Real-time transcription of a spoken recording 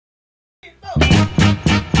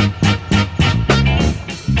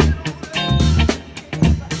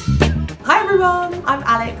I'm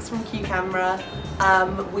Alex from Q-Camera.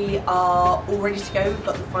 We are all ready to go. We've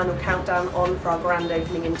got the final countdown on for our grand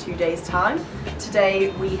opening in 2 days' time.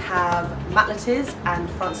 Today we have Matt Le Tissier and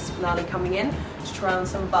Benali coming in to try on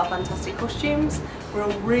some of our fantastic costumes. We're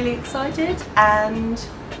all really excited and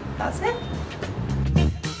that's it.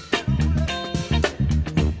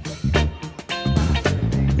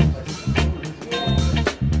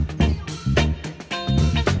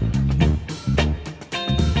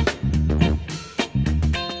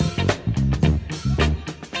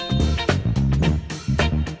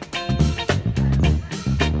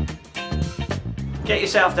 Get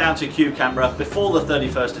yourself down to Q-Camera before the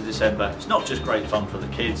 31st of December. It's not just great fun for the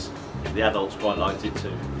kids, the adults quite liked it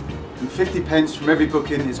too. And 50p from every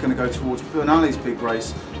booking is going to go towards Benali's big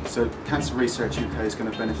race, so Cancer Research UK is going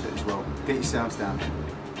to benefit as well. Get yourselves down.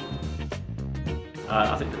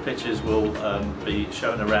 I think the pictures will be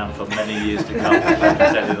shown around for many years to come, I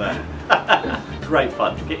can tell you that. Great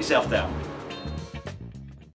fun, get yourself down.